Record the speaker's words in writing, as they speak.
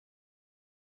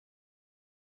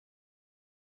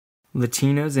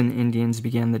Latinos and Indians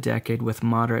began the decade with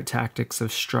moderate tactics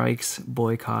of strikes,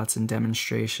 boycotts, and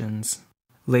demonstrations.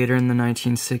 Later in the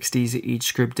 1960s,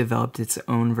 each group developed its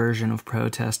own version of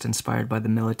protest inspired by the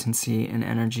militancy and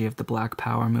energy of the Black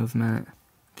Power movement.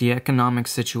 The economic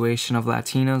situation of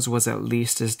Latinos was at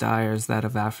least as dire as that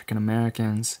of African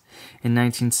Americans. In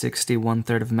 1960,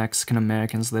 one-third of Mexican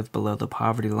Americans lived below the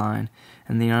poverty line,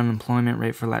 and the unemployment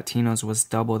rate for Latinos was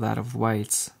double that of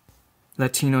whites.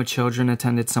 Latino children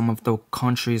attended some of the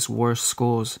country's worst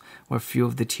schools, where few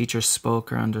of the teachers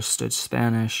spoke or understood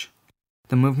Spanish.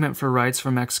 The movement for rights for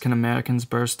Mexican Americans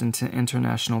burst into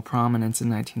international prominence in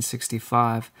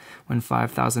 1965 when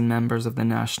 5,000 members of the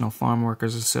National Farm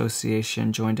Workers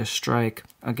Association joined a strike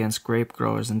against grape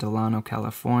growers in Delano,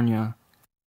 California.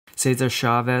 Cesar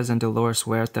Chavez and Dolores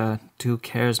Huerta, two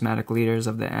charismatic leaders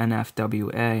of the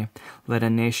NFWA, led a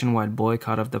nationwide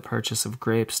boycott of the purchase of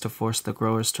grapes to force the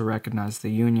growers to recognize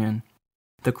the union.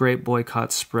 The grape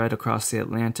boycott spread across the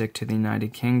Atlantic to the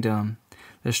United Kingdom.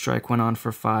 The strike went on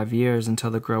for 5 years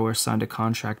until the growers signed a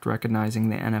contract recognizing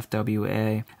the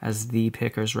NFWA as the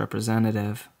pickers'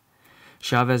 representative.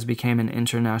 Chavez became an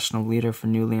international leader for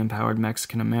newly empowered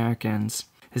Mexican Americans.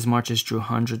 His marches drew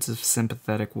hundreds of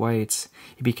sympathetic whites.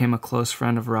 He became a close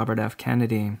friend of Robert F.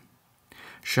 Kennedy.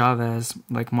 Chavez,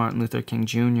 like Martin Luther King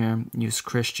Jr., used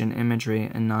Christian imagery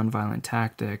and nonviolent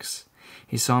tactics.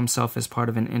 He saw himself as part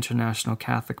of an international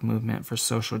Catholic movement for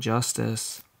social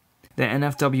justice. The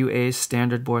NFWA's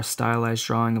standard bore a stylized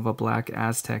drawing of a black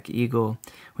Aztec eagle,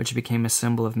 which became a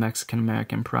symbol of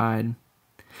Mexican-American pride.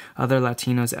 Other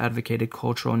Latinos advocated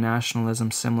cultural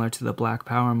nationalism similar to the Black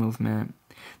Power movement.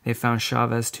 They found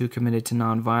Chavez too committed to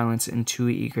nonviolence and too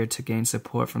eager to gain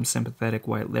support from sympathetic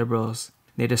white liberals.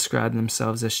 They described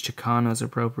themselves as Chicanos,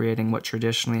 appropriating what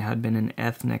traditionally had been an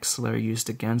ethnic slur used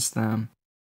against them.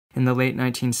 In the late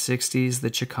 1960s,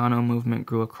 the Chicano movement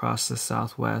grew across the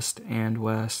Southwest and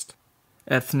West.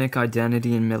 Ethnic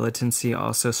identity and militancy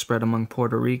also spread among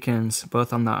Puerto Ricans,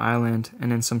 both on the island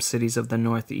and in some cities of the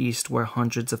Northeast where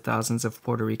hundreds of thousands of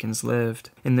Puerto Ricans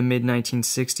lived. In the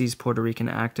mid-1960s, Puerto Rican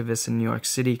activists in New York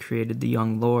City created the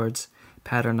Young Lords,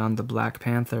 patterned on the Black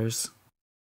Panthers.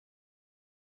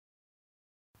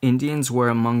 Indians were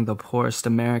among the poorest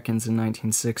Americans in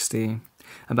 1960.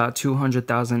 About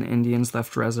 200,000 Indians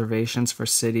left reservations for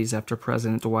cities after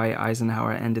President Dwight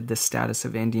Eisenhower ended the status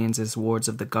of Indians as wards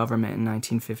of the government in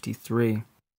 1953.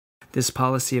 This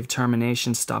policy of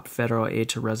termination stopped federal aid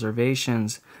to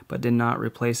reservations, but did not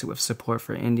replace it with support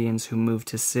for Indians who moved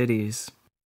to cities.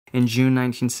 In June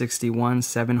 1961,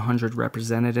 700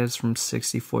 representatives from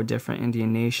 64 different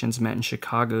Indian nations met in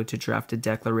Chicago to draft a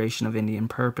Declaration of Indian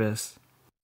Purpose.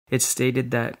 It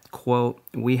stated that, quote,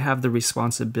 "We have the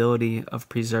responsibility of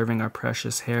preserving our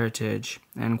precious heritage,"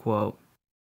 end quote.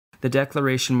 The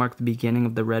declaration marked the beginning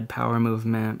of the Red Power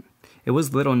movement. It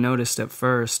was little noticed at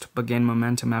first, but gained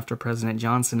momentum after President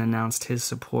Johnson announced his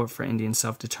support for Indian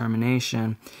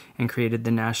self-determination and created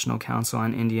the National Council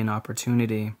on Indian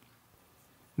Opportunity.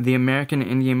 The American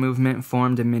Indian Movement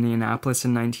formed in Minneapolis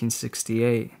in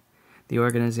 1968. The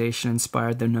organization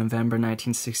inspired the November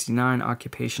 1969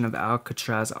 occupation of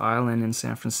Alcatraz Island in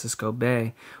San Francisco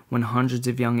Bay, when hundreds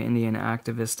of young Indian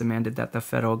activists demanded that the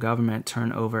federal government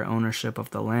turn over ownership of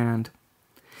the land.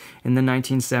 In the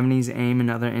 1970s, AIM and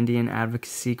other Indian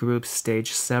advocacy groups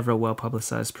staged several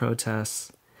well-publicized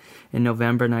protests. In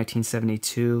November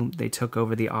 1972, they took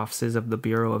over the offices of the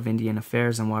Bureau of Indian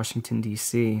Affairs in Washington,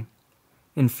 D.C.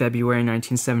 In February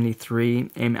 1973,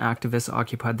 AIM activists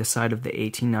occupied the site of the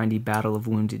 1890 Battle of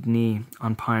Wounded Knee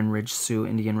on Pine Ridge Sioux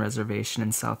Indian Reservation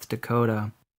in South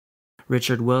Dakota.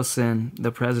 Richard Wilson,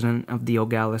 the president of the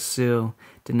Oglala Sioux,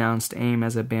 denounced AIM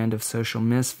as a band of social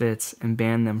misfits and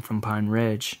banned them from Pine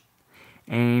Ridge.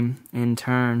 AIM, in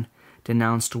turn,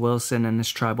 denounced Wilson and his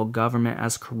tribal government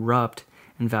as corrupt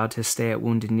and vowed to stay at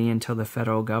Wounded Knee until the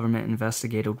federal government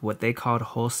investigated what they called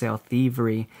wholesale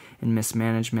thievery and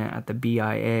mismanagement at the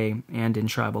BIA and in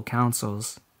tribal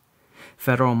councils.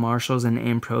 Federal marshals and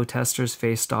AIM protesters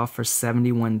faced off for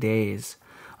 71 days.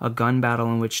 A gun battle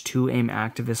in which 2 AIM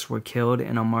activists were killed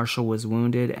and a marshal was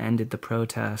wounded ended the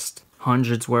protest.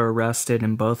 Hundreds were arrested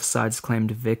and both sides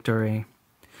claimed victory.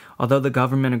 Although the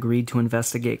government agreed to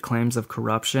investigate claims of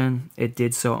corruption, it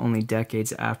did so only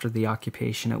decades after the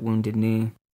occupation at Wounded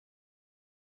Knee.